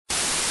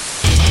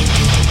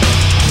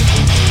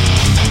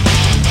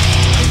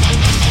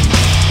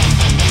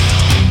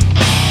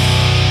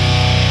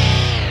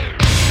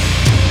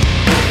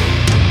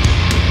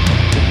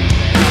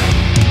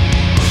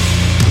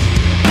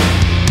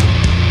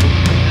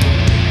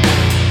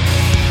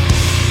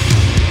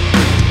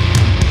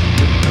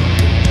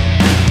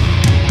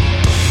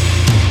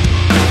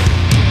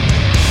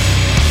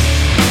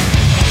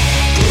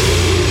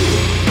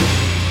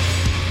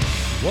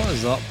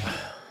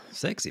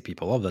sexy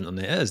people of the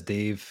internet. It is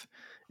Dave.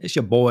 It's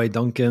your boy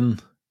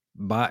Duncan,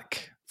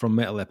 back from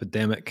Metal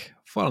Epidemic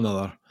for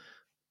another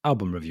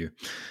album review.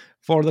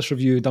 For this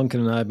review,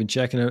 Duncan and I have been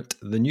checking out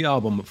the new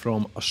album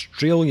from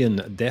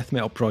Australian death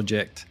metal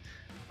project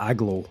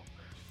AGLO.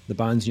 The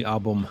band's new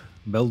album,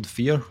 Build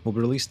Fear, will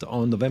be released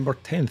on November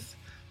 10th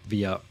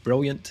via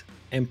Brilliant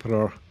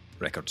Emperor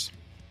Records.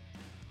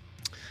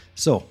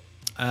 So,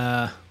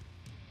 let's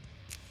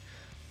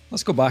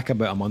go back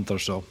about a month or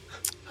so.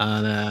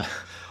 And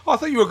I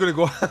thought you were going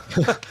to go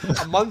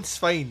a month's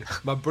fine.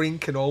 My brain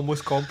can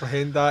almost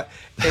comprehend that.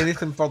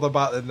 Anything further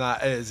back than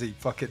that is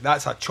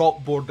that's a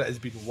chalkboard that has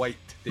been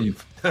wiped,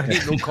 Dave. There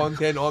ain't no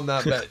content on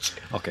that bitch.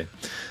 Okay.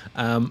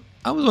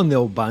 I was on the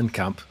old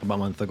Bandcamp about a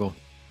month ago.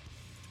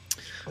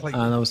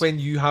 When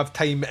you have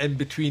time in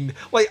between,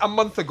 like a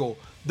month ago,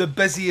 the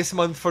busiest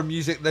month for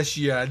music this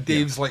year, and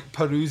Dave's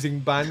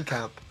perusing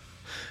Bandcamp.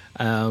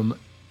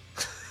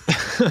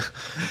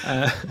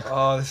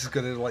 This is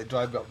going to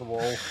drive me up the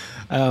wall.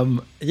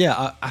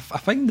 I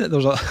find that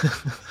there's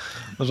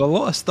a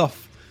lot of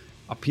stuff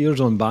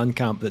appears on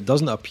Bandcamp that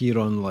doesn't appear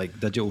on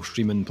digital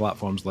streaming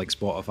platforms like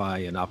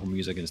Spotify and Apple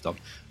Music and stuff.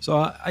 So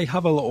I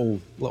have a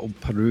little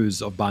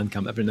peruse of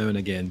Bandcamp every now and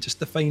again just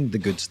to find the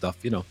good stuff,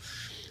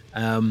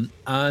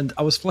 And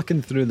I was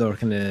flicking through their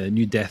kind of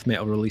new death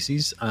metal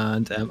releases,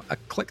 and I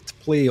clicked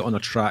play on a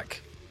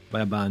track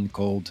by a band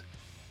called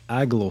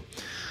AGLO.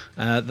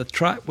 The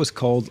track was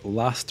called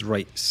Last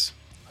Rites.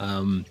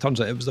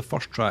 Turns out it was the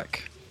first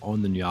track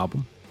on the new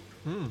album.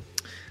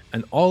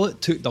 And all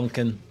it took,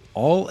 Duncan,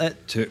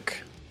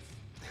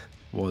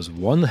 was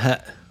one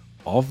hit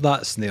of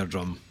that snare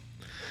drum.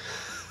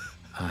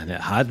 And it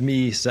had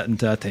me sitting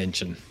to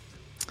attention.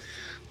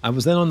 I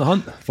was then on the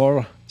hunt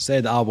for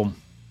said album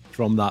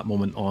from that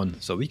moment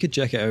on, so we could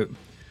check it out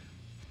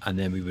and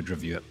then we would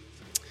review it.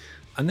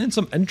 And then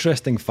some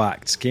interesting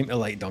facts came to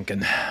light,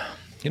 Duncan.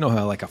 You know how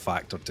I like a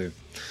fact or two.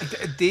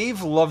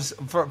 Dave loves,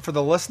 for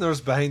the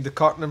listeners behind the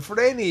curtain and for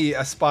any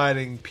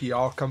aspiring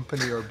PR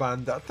company or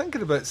band that are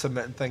thinking about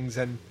submitting things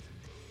in,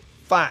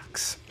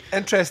 facts,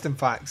 interesting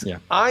facts. Yeah.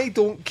 I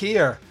don't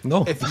care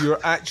No. if you're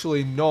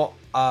actually not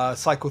a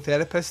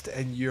psychotherapist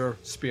in your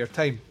spare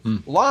time.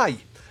 Lie,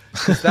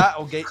 because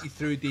that'll get you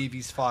through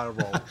Davey's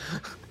firewall.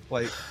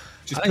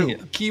 Just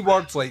put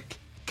keywords like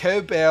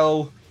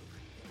cowbell,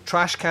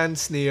 trash can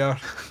snare,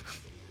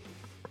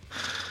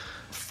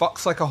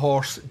 fucks like a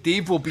horse.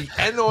 Dave will be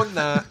in on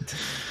that.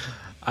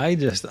 I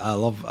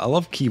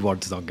love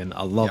keywords, Duncan.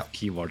 I love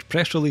keywords.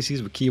 Press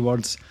releases with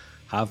keywords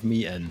have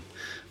me in,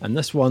 and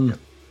this one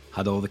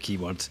had all the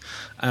keywords.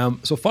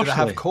 So firstly, did it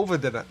have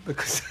COVID in it?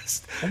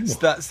 Because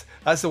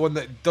that's the one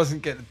that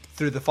doesn't get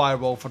through the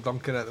firewall for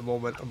Duncan at the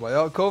moment. I'm like,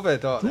 COVID.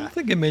 I don't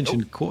think I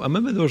mentioned COVID. I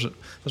remember there's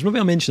maybe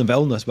a mention of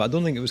illness, but I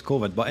don't think it was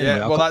COVID. But anyway,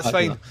 well, that's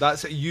fine.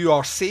 You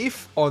are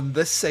safe on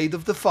this side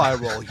of the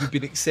firewall. You've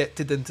been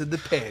accepted into the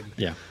pen.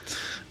 Yeah.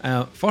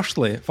 First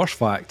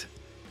fact,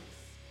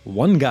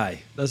 one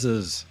guy. This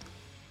is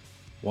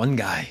one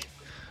guy.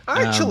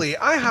 Actually,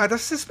 I had a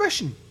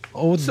suspicion.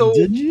 Oh,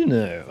 did you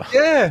know?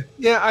 Yeah,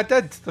 I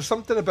did. There's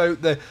something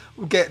about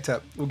we'll get to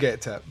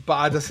it. But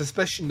I had a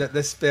suspicion that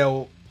this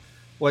felt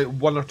like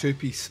one or two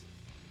piece.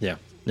 Yeah.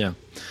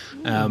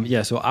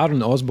 So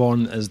Aaron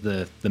Osborne is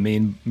the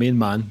main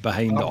man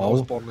behind it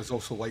all. Osborne is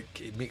also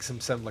it makes him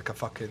sound like a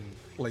fucking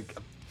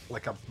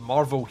like a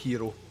Marvel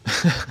hero.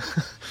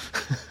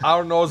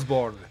 Aaron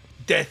Osborne,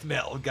 death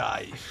metal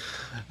guy.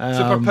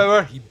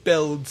 Superpower, he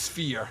builds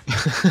fear.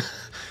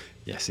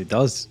 Yes, he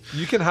does.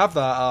 You can have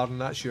that, Aaron.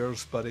 That's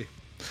yours, buddy.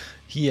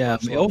 He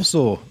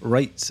also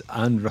writes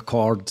and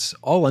records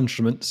all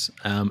instruments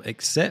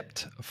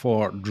except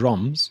for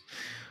drums,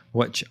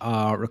 which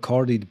are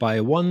recorded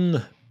by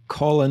one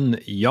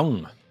Colin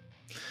Young,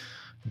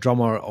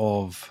 drummer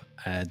of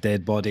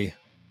Dead Body,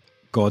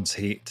 God's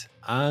Hate,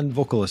 and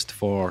vocalist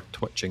for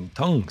Twitching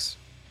Tongues.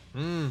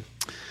 And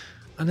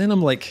then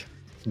I'm like,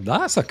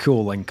 that's a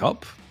cool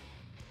link-up.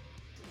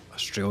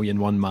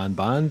 Australian one-man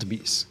band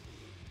beats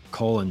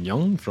Colin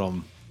Young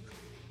from,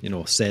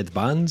 said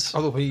bands.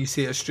 Although when you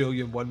say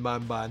Australian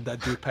one-man band, I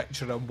do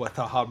picture him with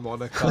a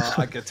harmonica,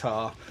 a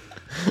guitar,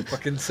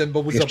 fucking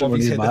cymbals above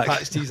his head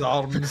attached to his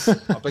arms,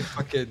 a big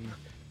fucking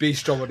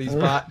bass drum on his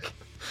back,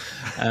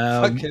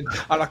 fucking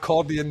an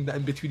accordion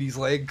in between his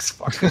legs.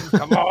 Fucking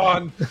come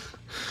on.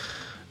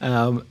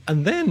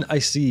 And then I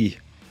see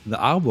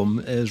the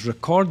album is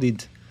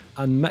recorded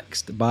and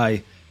mixed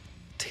by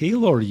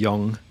Taylor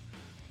Young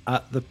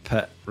at the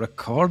Pit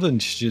Recording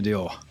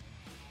Studio.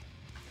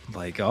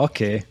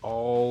 Okay.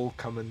 All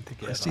coming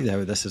together. Let's see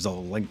how this is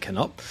all linking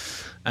up.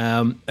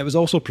 It was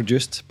also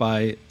produced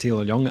by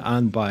Taylor Young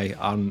and by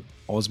Aaron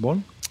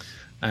Osborne.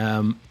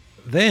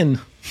 Then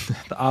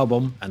the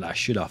album, and I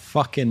should have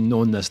fucking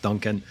known this,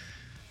 Duncan,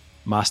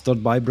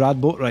 mastered by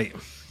Brad Boatwright.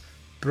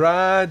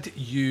 Brad,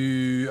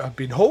 you have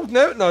been holding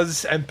out on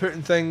us and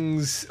putting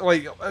things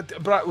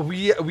Brad.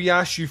 We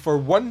asked you for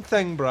one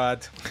thing,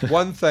 Brad.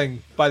 One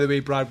thing. By the way,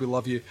 Brad, we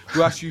love you.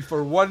 We asked you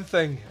for one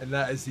thing, and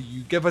that is that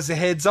you give us a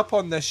heads up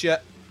on this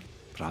shit.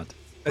 Brad,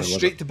 This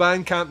straight to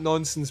Bandcamp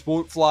nonsense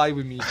won't fly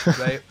with me,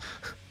 right?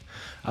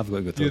 I've got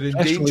to go through. You're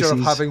in danger of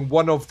having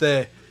one of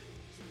the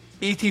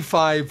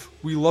 85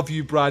 "We love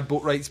you, Brad"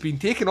 boat rights being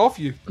taken off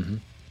you,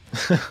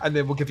 and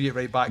then we'll give you it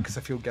right back because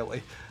I feel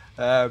guilty.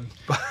 But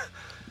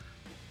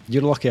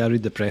you're lucky. I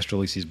read the press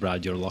releases,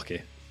 Brad. You're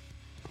lucky.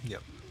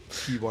 Yep.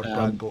 Keyword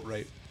Brad boat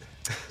right.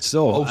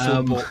 So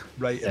also boat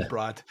right and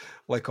Brad,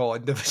 like all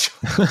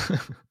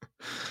individuals.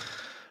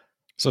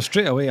 So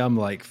straight away, I'm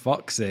like,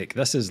 fuck's sake,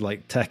 this is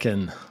like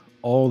ticking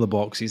all the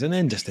boxes. And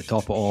then just to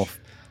top it off,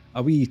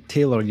 a wee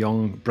Taylor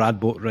Young, Brad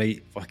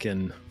Boatwright,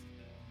 fucking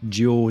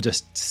duo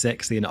just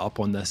sexying it up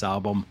on this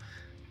album.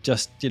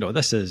 Just, you know,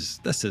 this is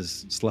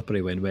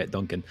slippery when wet,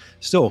 Duncan.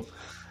 So,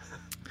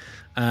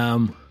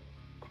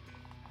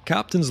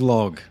 Captain's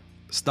Log,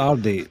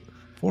 stardate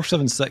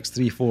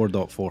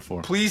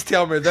 47634.44. Please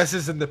tell me this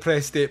is in the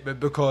press statement,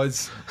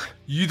 because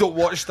you don't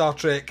watch Star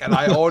Trek, and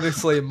I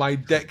honestly, my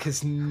dick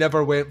has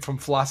never went from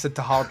flaccid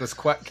to hard as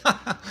quick.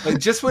 Like,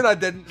 just when I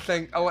didn't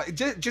think,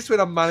 just when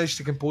I managed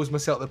to compose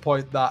myself to the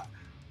point that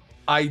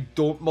I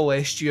don't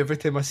molest you every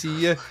time I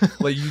see you,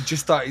 like, you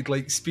just started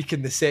like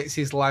speaking the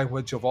sexiest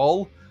language of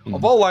all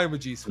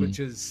languages,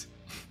 which is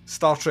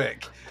Star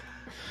Trek.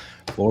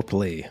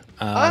 Foreplay.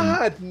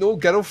 I had no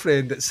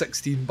girlfriend at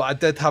 16, but I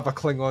did have a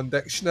Klingon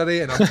dictionary,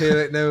 and I'll tell you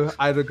right now,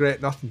 I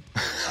regret nothing.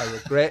 I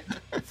regret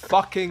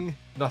fucking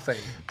nothing.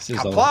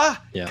 Kapla?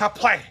 Yeah.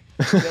 Kapla.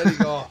 There you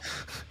go.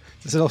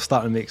 This is all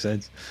starting to make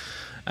sense.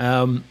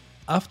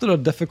 After a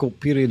difficult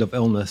period of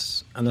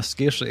illness and a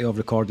scarcity of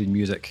recorded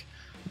music,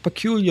 a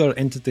peculiar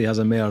entity has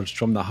emerged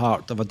from the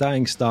heart of a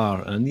dying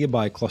star in a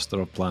nearby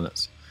cluster of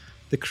planets.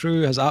 The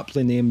crew has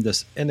aptly named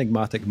this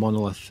enigmatic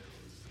monolith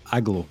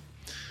AGLO.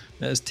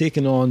 It has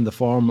taken on the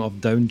form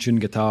of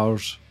down-tuned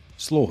guitars,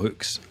 slow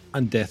hooks,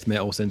 and death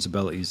metal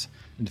sensibilities,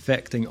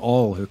 infecting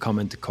all who come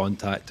into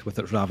contact with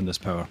its ravenous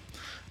power.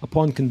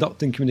 Upon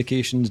conducting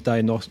communications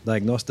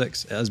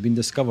diagnostics, it has been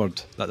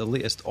discovered that the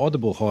latest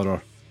audible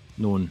horror,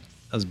 known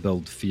as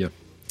Build Fear.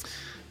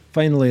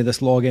 Finally,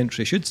 this log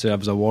entry should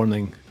serve as a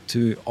warning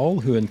to all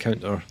who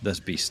encounter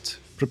this beast.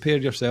 Prepare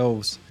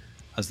yourselves,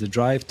 as the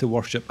drive to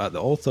worship at the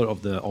altar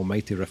of the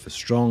almighty riff is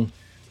strong,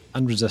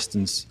 and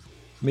resistance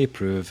may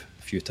prove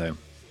futile.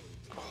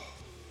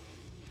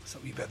 It's a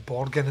wee bit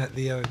Borgin at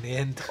there in the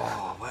end.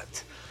 Oh,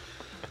 what?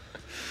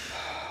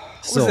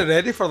 So, wasn't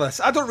ready for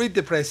this. I don't read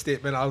the press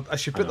statement. I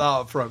should put that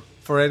up front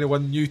for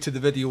anyone new to the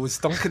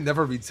videos. Duncan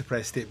never reads the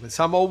press statements.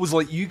 I'm always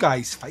like you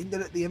guys,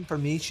 finding out the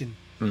information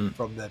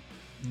from the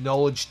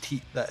knowledge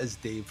teat that is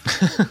Dave.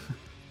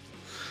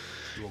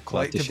 We'll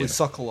collectively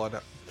suckle on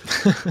it.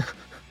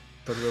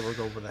 Don't know where we're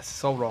going with this.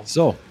 It's all wrong.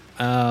 So,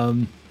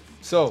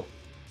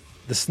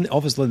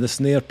 obviously the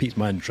snare piqued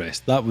my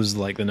interest. That was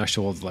like the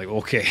initial, like,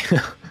 okay.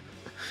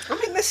 I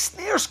mean, this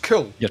snare's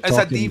cool. You're it's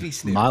a Davey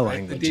snare. My right?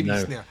 language the Davey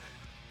now. snare.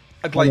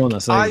 And like,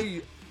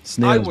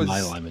 snare is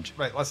my language.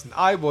 Right, listen,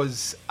 I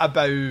was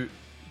about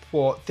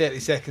 30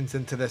 seconds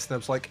into this, and I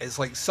was like, it's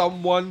like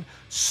someone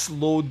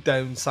slowed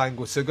down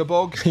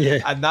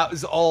Sanguisugabog, and that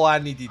was all I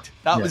needed.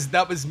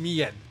 That was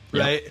me in,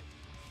 right?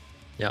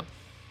 Yeah.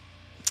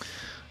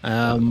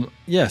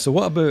 So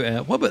what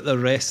about the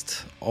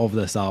rest of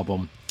this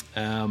album?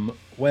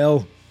 What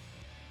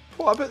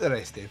about the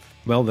rest, Dave?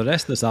 Well, the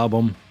rest of this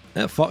album,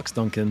 it fucks,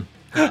 Duncan.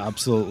 It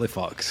absolutely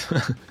fucks.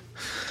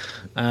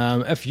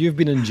 If you've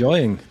been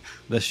enjoying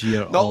this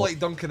year, not like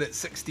Duncan at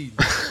 16.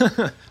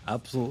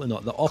 Absolutely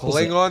not. The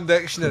opposite. Klingon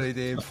dictionary,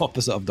 Dave. The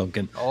opposite of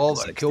Duncan. All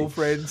that cool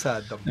friends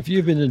had them. If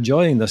you've been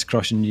enjoying this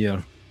crushing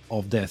year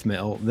of death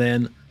metal,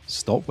 then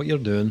stop what you're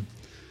doing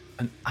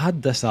and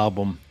add this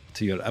album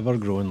to your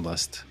ever-growing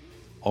list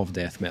of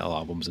death metal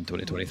albums in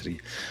 2023.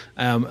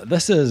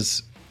 This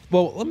is,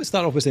 well, let me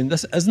start off with saying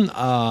this isn't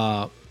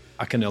a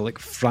kind of like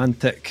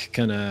frantic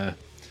kind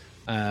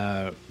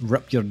of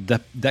rip your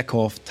dick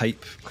off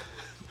type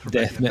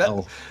death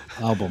metal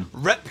album.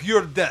 Rip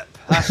your dip.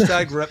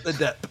 Hashtag rip the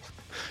dip.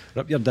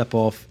 Rip your dip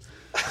off.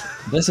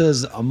 This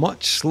is a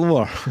much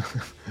slower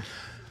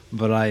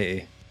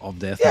variety of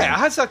death metal. Yeah, it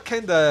has a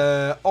kind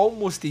of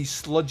almost a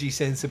sludgy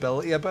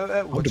sensibility about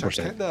it, which 100%.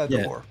 I kind of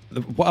adore.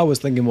 What I was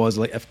thinking was,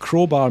 like, if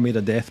Crowbar made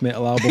a death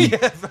metal album,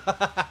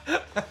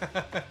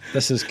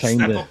 this is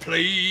kind of...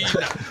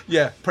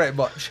 Yeah, pretty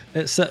much.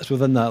 It sits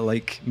within that,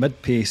 like,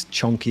 mid-pace,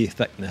 chunky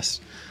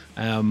thickness.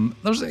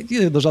 There's a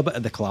bit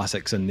of the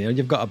classics in there.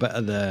 You've got a bit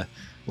of the,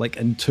 like,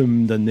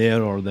 Entombed in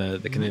there, or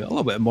the kind of a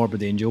little bit of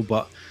Morbid Angel,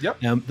 but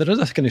there is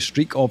a kind of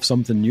streak of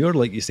something newer,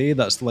 like you say,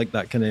 that's like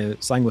that kind of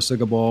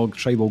Sanguisugabog,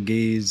 Tribal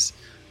Gaze,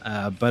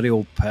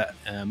 Burial Pit,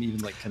 even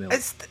like kind of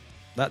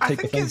that type of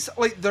thing. I think it's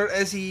like there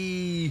is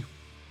a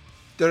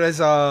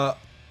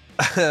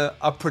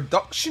a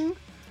production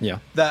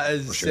that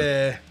is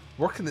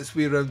working its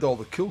way around all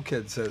the cool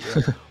kids out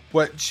there,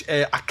 which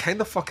I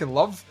kind of fucking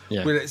love,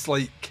 where it's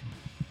like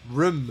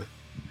room.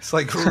 It's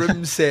like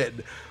room set.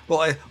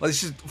 Well,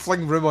 let's just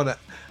fling room on it.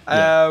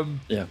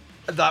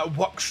 That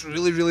works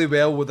really, really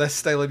well with this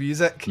style of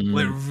music.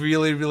 Like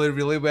really, really,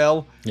 really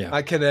well. Yeah.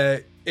 I kind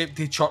of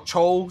empty church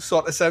hall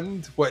sort of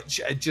sound, which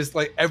it just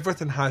like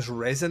everything has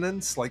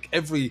resonance. Like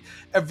every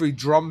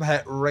drum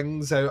hit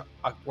rings out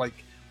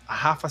like a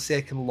half a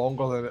second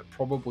longer than it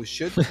probably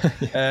should.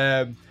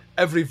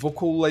 Every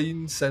vocal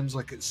line sounds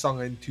like it's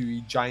sung into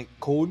a giant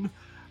cone.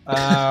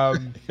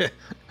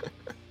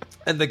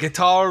 And the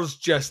guitars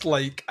just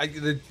like,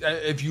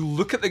 if you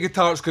look at the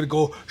guitar, it's going to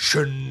go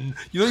shun.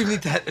 You don't even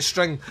need to hit the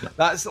string.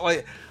 That's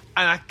like,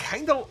 and I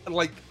kind of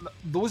like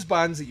those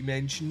bands that you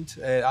mentioned,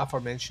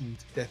 aforementioned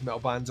death metal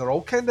bands, are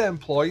all kind of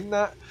employing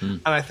that,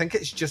 and I think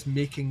it's just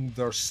making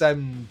their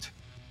sound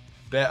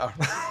better,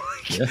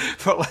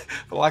 for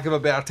lack of a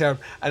better term.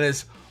 And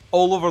it's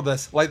all over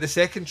this. Like the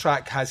second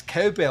track has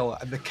cowbell,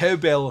 and the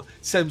cowbell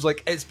sounds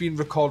like it's been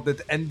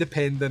recorded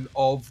independent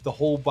of the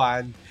whole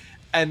band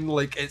in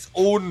like its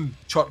own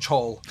church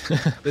hall.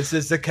 This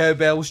is the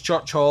cowbell's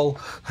church hall.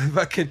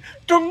 Fucking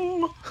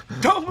dum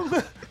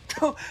dum.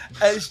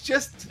 It's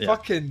just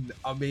fucking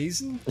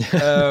amazing,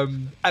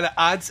 and it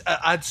adds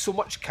so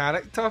much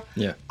character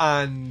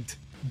and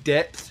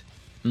depth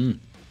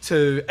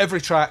to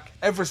every track,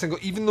 every single.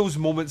 Even those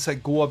moments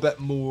that go a bit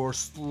more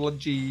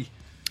sludgy,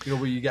 you know,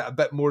 where you get a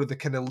bit more of the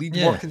kind of lead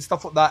work and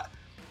stuff like that.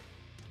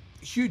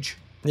 Huge.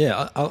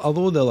 Yeah,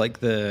 although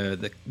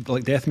the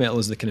death metal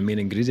is the kind of main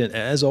ingredient,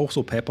 it is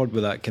also peppered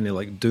with that kind of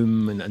like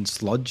doom and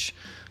sludge,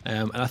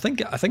 and I think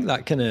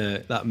that kind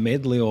of that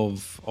medley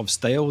of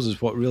styles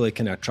is what really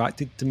kind of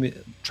attracted me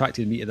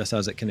to this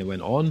as it kind of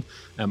went on.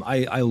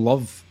 I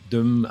love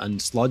doom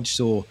and sludge,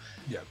 so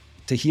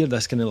to hear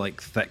this kind of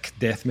like thick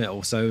death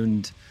metal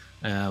sound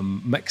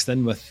mixed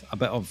in with a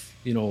bit of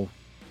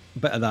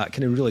that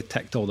kind of really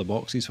ticked all the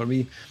boxes for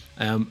me.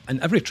 And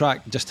every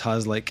track just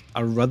has like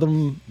a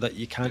rhythm that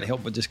you can't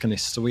help but just kind of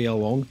sway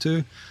along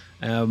to.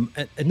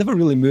 It never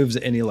really moves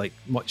at any like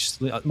much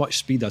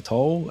speed at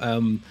all,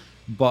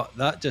 but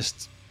that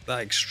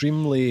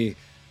extremely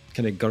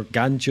kind of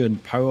gargantuan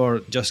power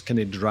just kind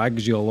of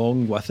drags you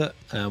along with it,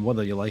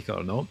 whether you like it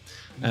or not.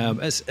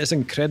 It's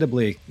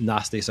incredibly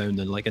nasty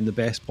sounding, like in the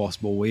best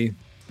possible way.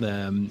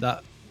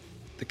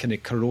 The kind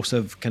of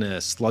corrosive, kind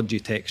of sludgy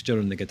texture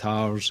in the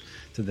guitars,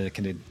 to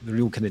the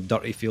real kind of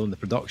dirty feel in the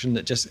production,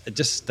 it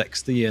just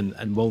sticks to you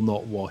and will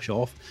not wash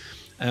off.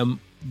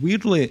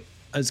 Weirdly,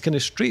 as kind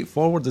of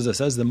straightforward as this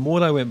is, the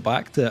more I went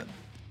back to it,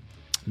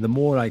 the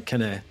more I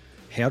kind of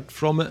heard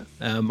from it.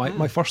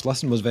 My first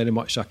listen was very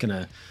much a kind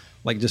of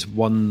like just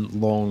one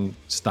long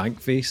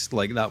stank face,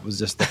 like that was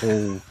just the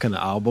whole kind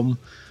of album.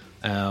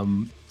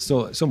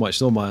 So much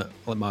so my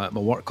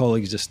work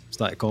colleagues just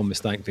started calling me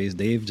Stank Face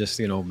Dave, just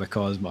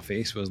because my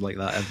face was like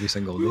that every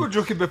single day. We were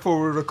joking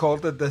before we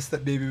recorded this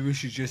that maybe we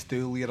should just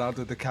do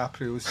Leonardo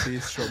DiCaprio's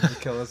face from The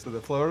Killers of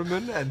the Flower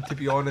Moon, and to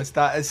be honest,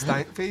 that is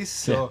Stank Face.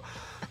 So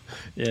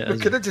we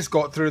could have just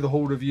got through the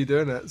whole review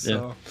doing it.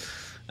 So,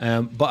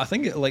 but I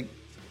think like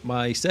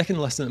my second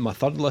listen and my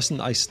third listen,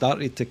 I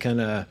started to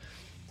kind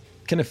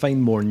of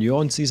find more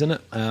nuances in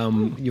it.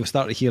 You'll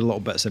start to hear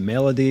little bits of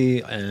melody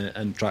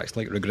and tracks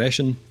like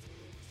Regression,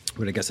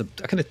 where it gets a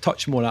kind of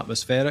touch more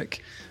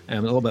atmospheric, a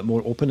little bit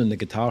more open in the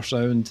guitar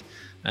sound.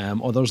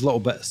 Or there's little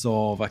bits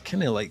of a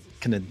kind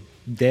of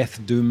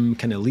death doom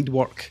kind of lead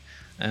work,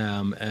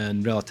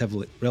 and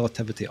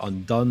Relativity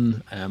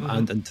Undone,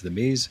 and Into the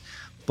Maze.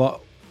 But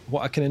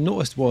what I kind of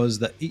noticed was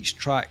that each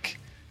track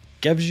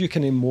gives you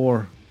kind of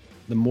more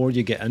the more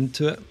you get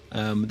into it.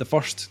 The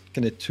first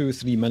kind of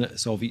 2-3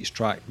 minutes of each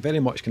track very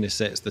much kind of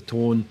sets the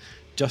tone,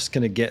 just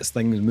kind of gets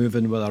things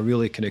moving with a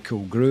really kind of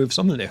cool groove,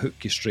 something to hook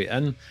you straight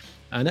in,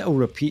 and it'll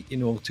repeat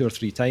 2 or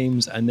 3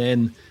 times, and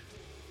then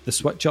the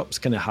switch ups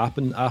kind of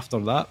happen after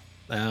that.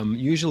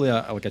 Usually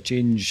a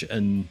change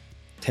in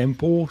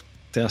tempo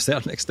to a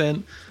certain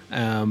extent,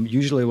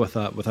 usually with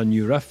a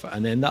new riff,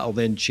 and then that'll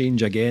then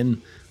change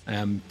again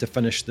to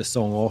finish the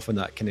song off in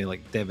that kind of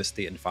like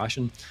devastating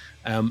fashion.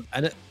 And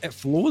it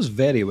flows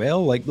very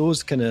well. Like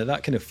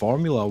that kind of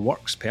formula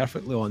works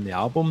perfectly on the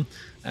album.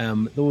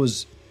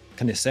 Those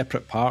kind of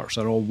separate parts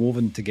are all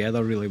woven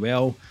together really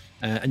well,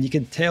 and you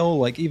can tell,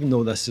 like, even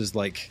though this is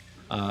like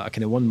a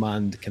kind of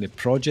one-man kind of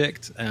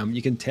project,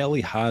 you can tell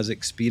he has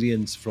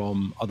experience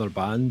from other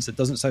bands. It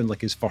doesn't sound like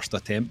his first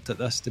attempt at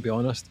this, to be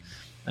honest.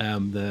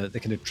 The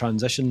kind of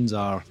transitions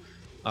are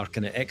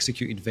kind of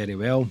executed very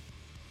well,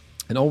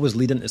 and always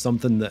leading to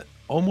something that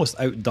almost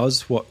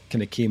outdoes what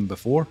kind of came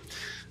before.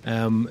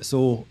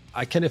 So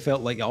I kind of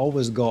felt like I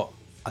always got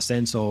a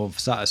sense of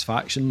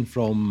satisfaction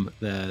from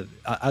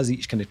as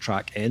each kind of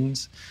track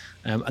ends.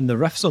 And the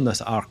riffs on this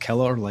are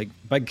killer, like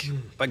big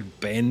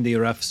bendy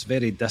riffs,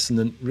 very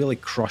dissonant, really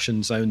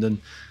crushing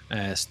sounding.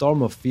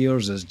 Storm of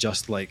Fears is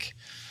just like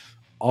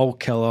all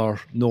killer,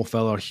 no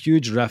filler,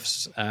 huge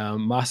riffs,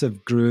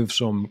 massive grooves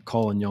from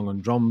Colin Young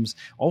on drums.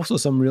 Also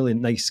some really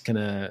nice kind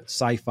of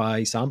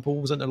sci-fi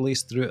samples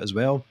interlaced through it as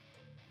well.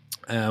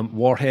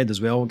 Warhead as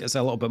well gets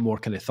a little bit more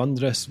kind of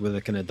thunderous with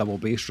the kind of double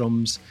bass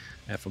drums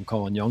from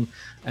Colin Young.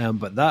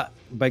 But that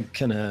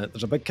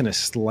there's a big kind of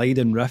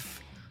sliding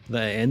riff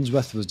that it ends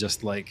with was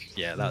just like,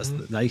 that's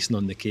the icing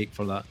on the cake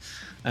for that.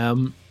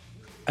 And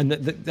And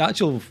the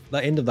actual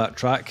the end of that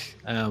track,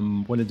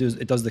 when it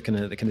does the kind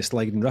of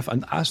sliding riff,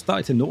 and I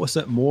started to notice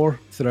it more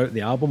throughout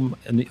the album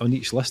and on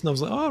each listen. I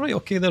was like, oh right,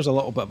 okay, there's a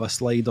little bit of a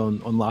slide on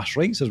Last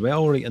Rites as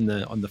well, right on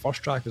the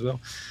first track as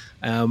well.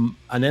 And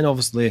then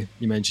obviously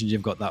you mentioned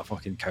you've got that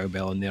fucking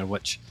cowbell in there,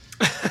 which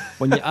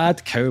when you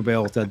add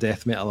cowbell to a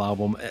death metal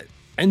album, it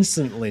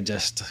instantly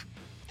just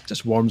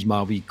warms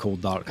my wee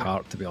cold dark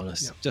heart, to be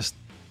honest. Yeah. Just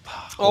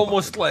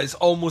it's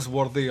almost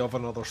worthy of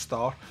another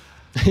star.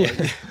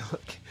 Yeah.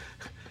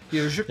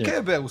 Here's your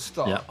cowbell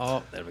star. Yeah.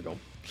 Oh, there we go.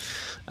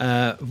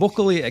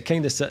 Vocally, it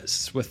kind of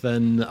sits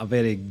within a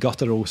very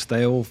guttural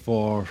style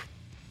for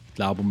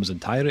the album's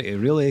entirety,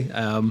 really.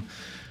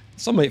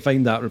 Some might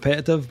find that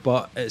repetitive,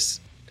 but it's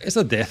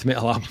a death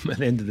metal album at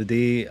the end of the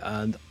day,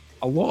 and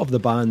a lot of the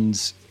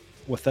bands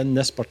within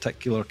this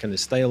particular kind of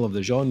style of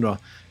the genre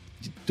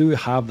do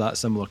have that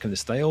similar kind of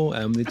style.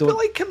 I feel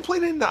like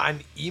complaining that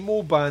an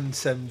emo band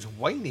sounds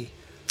whiny.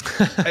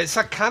 It's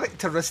a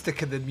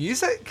characteristic of the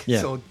music,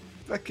 so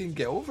I can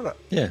get over it.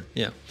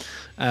 Yeah.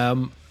 I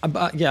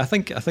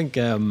think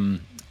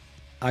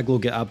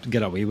AGLO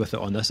get away with it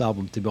on this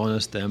album, to be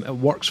honest. It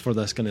works for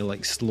this kind of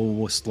like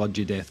slow,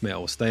 sludgy death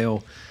metal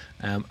style.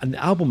 And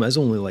the album is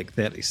only like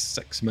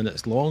 36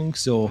 minutes long,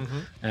 so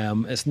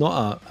it's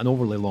not an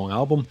overly long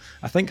album.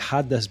 I think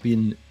had this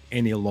been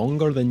any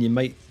longer, then you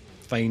might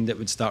find it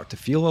would start to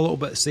feel a little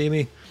bit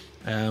samey.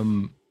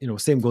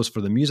 Same goes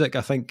for the music.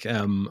 I think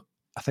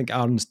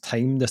Aaron's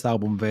timed this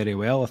album very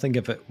well. I think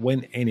if it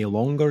went any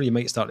longer, you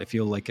might start to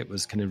feel like it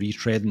was kind of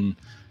retreading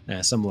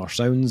similar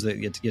sounds that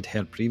you'd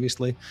heard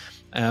previously.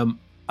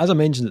 As I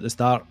mentioned at the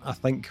start, I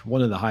think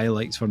one of the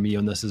highlights for me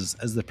on this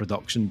is the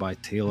production by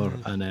Taylor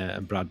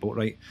and Brad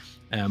Boatwright.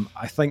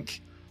 I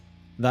think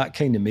that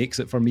kind of makes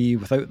it for me.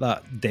 Without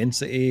that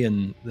density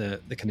and the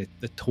kind of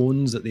the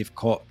tones that they've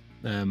caught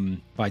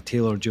by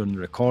Taylor during the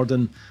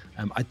recording,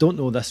 I don't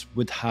know this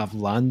would have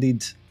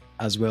landed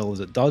as well as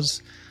it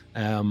does.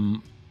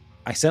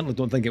 I certainly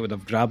don't think it would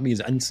have grabbed me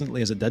as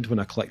instantly as it did when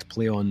I clicked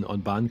play on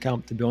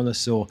Bandcamp, to be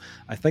honest. So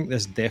I think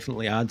this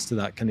definitely adds to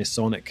that kind of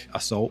sonic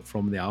assault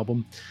from the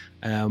album.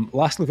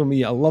 Lastly for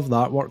me, I love the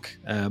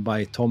artwork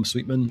by Tom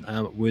Sweetman.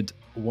 Would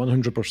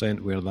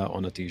 100% wear that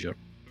on a t-shirt.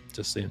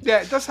 Just saying.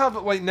 Yeah, it does have,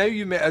 like now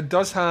it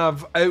does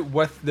have, out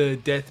with the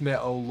death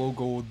metal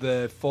logo,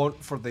 the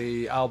font for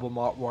the album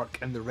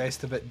artwork, and the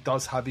rest of it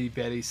does have a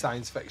very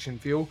science fiction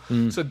feel.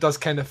 So it does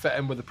kind of fit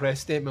in with the press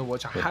statement,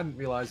 which I hadn't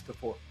realised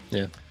before.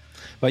 Yeah.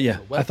 But yeah,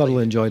 I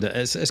thoroughly enjoyed it.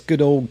 It's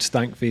good old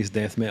stank-faced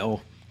death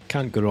metal.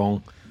 Can't go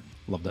wrong.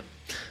 Loved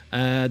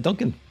it.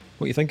 Duncan,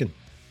 what are you thinking?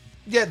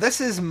 Yeah, this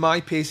is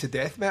my pace of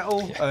death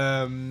metal.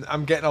 Yeah.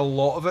 I'm getting a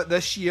lot of it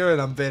this year, and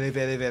I'm very,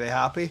 very, very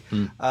happy.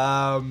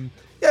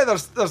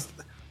 There's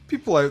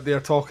people out there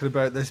talking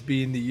about this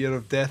being the year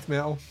of death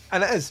metal,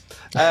 and it is.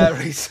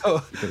 Right,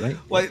 so right,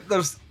 like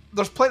there's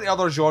plenty of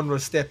other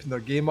genres stepping their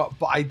game up,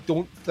 but I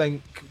don't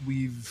think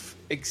we've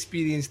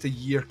experienced a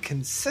year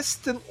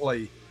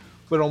consistently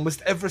where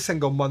almost every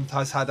single month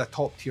has had a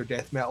top tier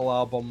death metal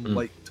album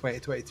like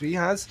 2023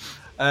 has.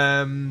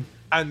 And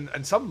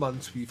some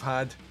months we've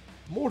had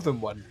more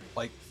than one,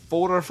 like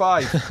 4 or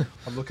 5.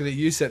 I'm looking at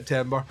you,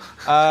 September.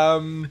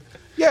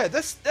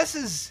 This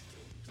is,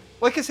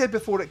 like I said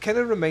before, it kind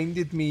of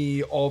reminded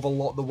me of a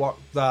lot of the work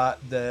that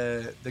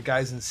the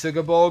guys in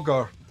Sugabog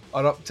are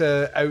up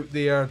to out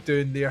there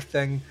doing their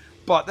thing.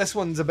 But this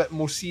one's a bit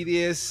more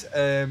serious,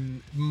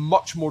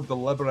 much more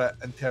deliberate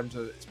in terms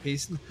of its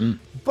pacing. And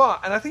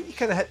I think you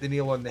kind of hit the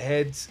nail on the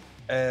head.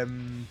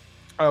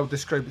 I'll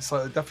describe it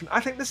slightly different. I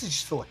think this is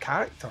just full of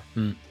character.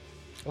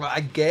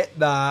 I get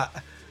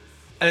that.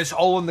 And it's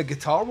all on the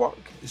guitar work.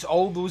 It's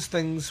all those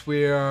things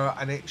where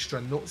an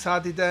extra note's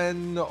added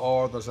in,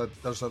 or there's a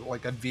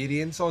like a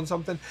variance on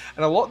something.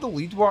 And a lot of the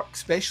lead work,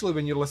 especially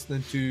when you're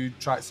listening to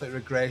tracks like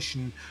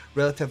Regression,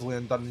 Relatively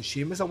Undone, and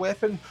Shame as a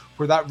Weapon,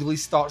 where that really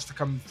starts to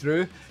come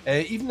through.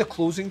 Even the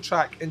closing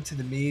track, Into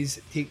the Maze,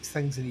 takes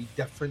things in a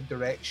different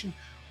direction,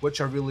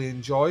 which I really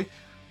enjoy.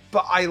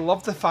 But I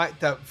love the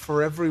fact that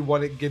for every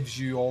one it gives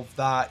you of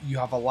that, you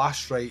have a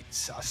Last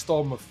Rites, a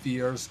Storm of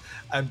Fears,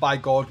 and by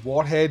God,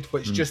 Warhead,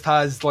 which just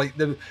has like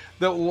the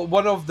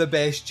one of the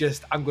best.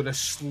 Just I'm going to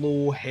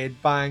slow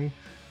headbang.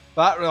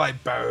 That really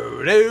like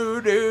bow doo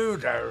doo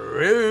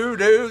doo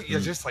doo.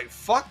 You're just like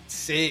fuck's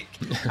sake,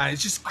 and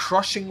it's just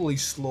crushingly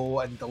slow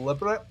and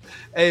deliberate.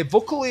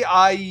 Vocally,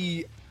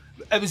 it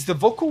was the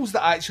vocals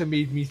that actually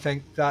made me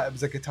think that it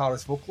was a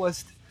guitarist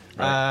vocalist,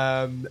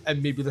 right.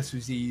 And maybe this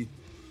was the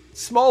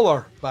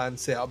smaller band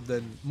setup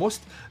than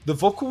most. The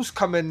vocals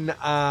come in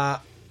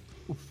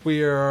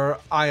where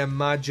I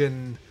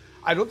imagine,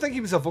 I don't think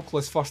he was a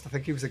vocalist first, I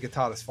think he was a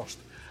guitarist first.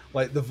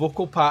 Like the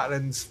vocal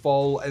patterns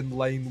fall in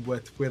line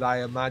with where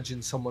I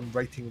imagine someone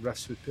writing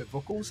riffs would put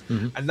vocals,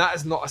 and that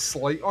is not a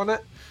slight on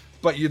it,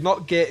 but you're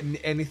not getting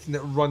anything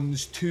that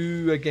runs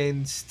too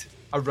against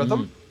a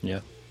rhythm.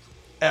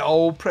 it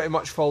all pretty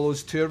much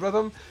follows to a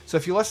rhythm. So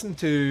if you listen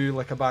to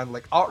like a band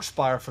like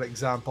Archspire, for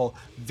example,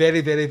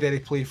 very, very, very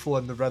playful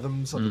in the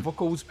rhythms of the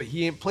vocals, but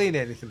he ain't playing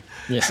anything.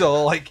 Yeah.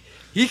 So like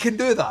he can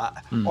do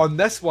that. On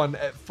this one,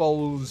 it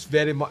follows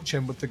very much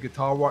in with the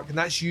guitar work, and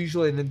that's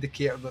usually an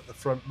indicator that the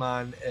front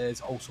man is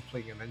also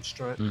playing an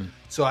instrument.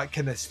 So that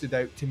kind of stood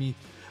out to me.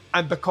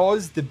 And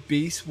because the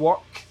bass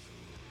work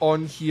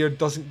on here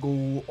doesn't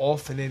go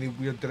off in any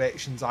weird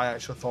directions, I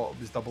actually thought it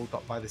was doubled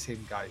up by the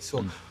same guy.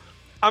 So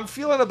I'm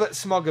feeling a bit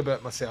smug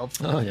about myself.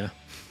 Oh, yeah.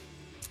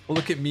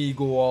 Look at me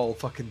go all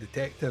fucking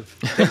detective.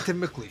 Detective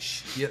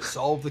McLeish. Yeah,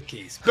 solve the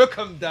case. Book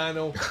him,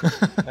 Dano.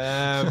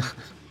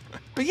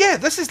 But yeah,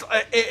 this is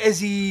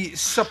a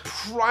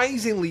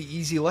surprisingly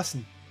easy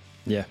listen.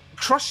 Yeah.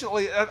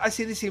 Crushingly, I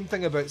say the same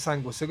thing about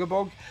Sango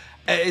Sugabog.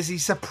 It is a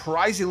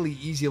surprisingly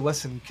easy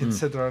listen,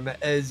 considering it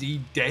is a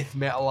death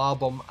metal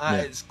album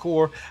at its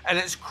core, and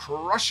it's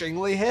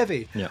crushingly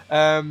heavy.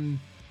 Yeah.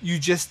 You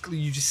just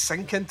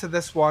sink into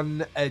this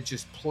one. It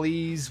just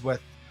plays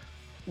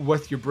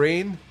with your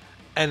brain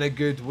in a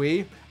good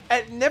way.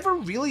 It never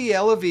really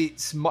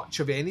elevates much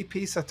of any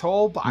pace at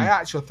all, but I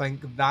actually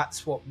think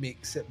that's what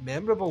makes it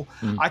memorable.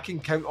 I can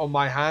count on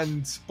my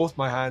hands, both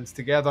my hands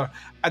together,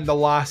 in the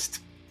last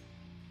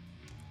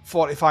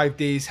 45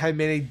 days how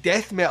many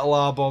death metal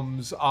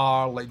albums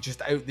are like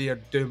just out there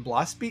doing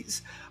blast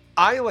beats.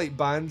 I like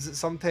bands that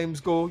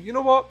sometimes go, you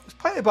know what, there's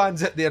plenty of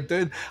bands out there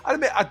doing.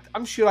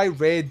 I'm sure I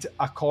read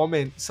a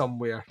comment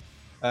somewhere.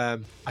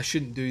 I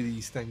shouldn't do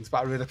these things,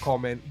 but I read a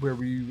comment where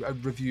we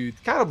reviewed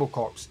Cannibal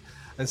Corpse,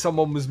 and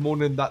someone was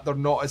moaning that they're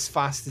not as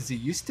fast as they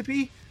used to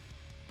be.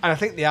 And I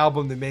think the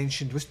album they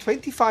mentioned was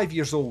 25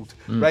 years old,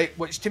 right?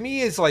 Which to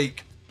me is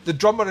like, the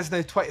drummer is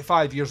now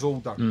 25 years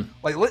older.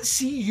 Like, let's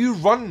see you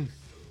run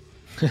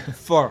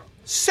for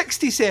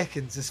 60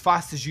 seconds as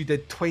fast as you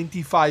did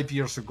 25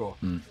 years ago.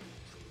 And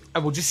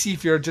we'll just see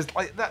if you're just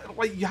like that.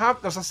 Like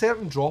there's a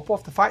certain drop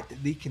off. The fact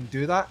that they can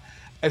do that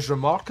is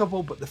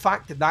remarkable, but the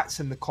fact that that's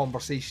in the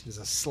conversation is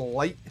a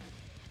slight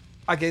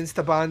against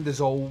a band is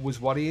always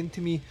worrying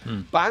to me.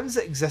 Bands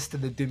that exist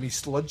in the doomy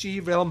sludgy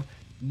realm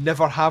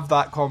never have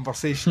that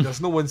conversation. There's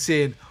no one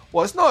saying,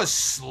 well, it's not as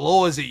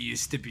slow as it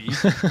used to be. You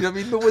know what I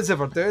mean? No one's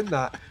ever doing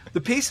that.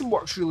 The pacing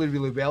works really,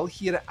 really well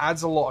here. It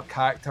adds a lot of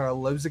character,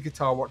 allows the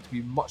guitar work to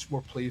be much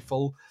more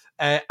playful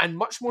and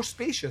much more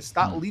spacious.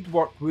 That lead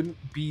work wouldn't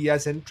be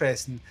as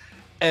interesting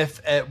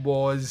if it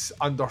was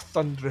under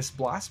thunderous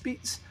blast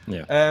beats.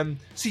 Yeah.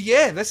 So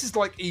yeah, this is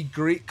like a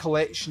great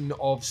collection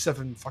of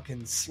 7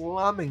 fucking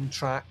slamming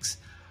tracks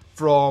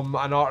from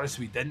an artist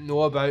we didn't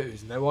know about,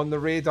 who's now on the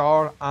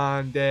radar.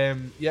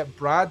 And yeah,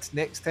 Brad,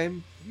 next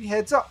time, you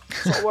heads up.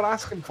 That's all we're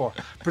asking for.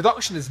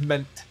 Production is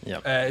mint.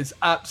 Yep. It's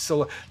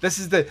absolute. This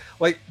is the,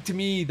 like, to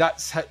me,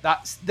 this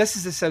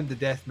is the sound of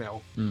death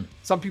metal.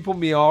 Some people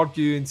may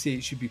argue and say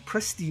it should be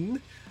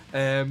pristine,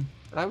 and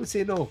I would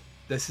say no.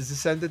 This is the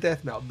sound of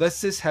death metal.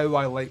 This is how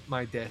I like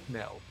my death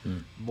metal.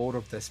 More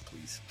of this,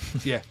 please.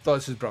 Yeah, thought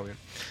this was brilliant.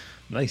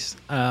 Nice.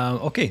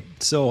 Okay,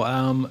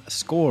 so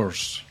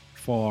scores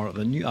for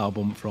the new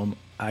album from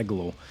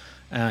AGLO.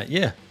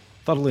 Yeah,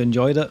 thoroughly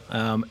enjoyed it.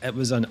 It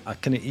was a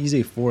kind of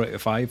easy 4 out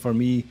of 5 for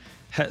me.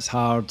 Hits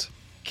hard,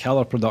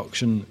 killer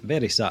production,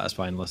 very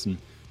satisfying listen,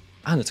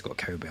 and it's got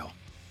cowbell.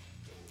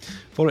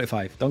 4 out of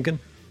 5. Duncan?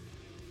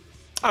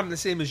 I'm the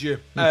same as you.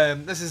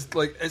 This is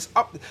like, it's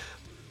up.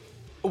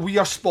 We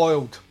are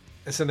spoiled.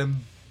 It's an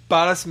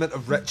embarrassment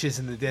of riches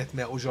in the death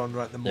metal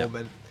genre at the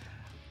moment.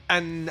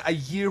 In a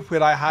year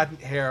where I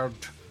hadn't heard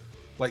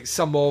like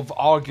some of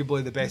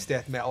arguably the best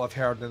death metal I've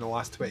heard in the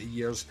last 20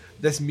 years,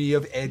 this may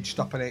have edged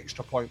up an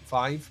extra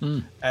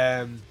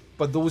 0.5.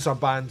 But those are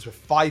bands with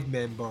 5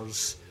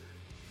 members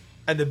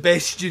in the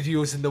best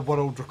studios in the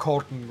world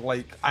recording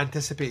like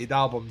anticipated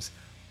albums.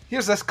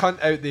 Here's this cunt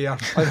out there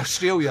in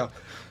Australia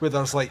where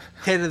there's like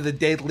 10 of the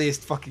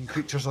deadliest fucking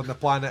creatures on the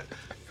planet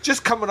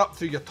just coming up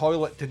through your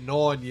toilet to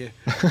gnaw on you.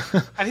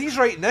 And he's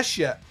writing this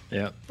shit.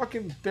 Yeah.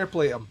 Fucking fair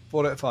play to him.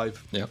 4 out of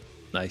 5. Yep.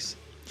 Nice.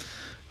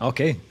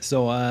 Okay,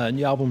 so a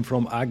new album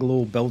from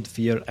AGLO, Build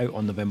Fear, out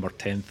on November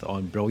 10th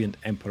on Brilliant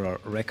Emperor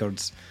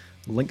Records.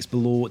 Links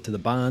below to the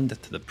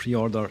band, to the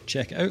pre-order.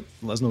 Check it out.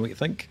 Let us know what you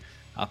think.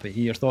 Happy to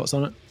hear your thoughts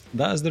on it.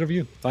 That is the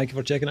review. Thank you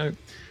for checking it out.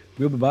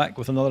 We'll be back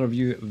with another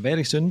review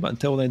very soon, but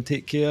until then,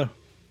 take care.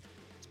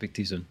 Speak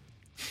to you soon.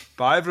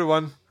 Bye,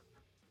 everyone.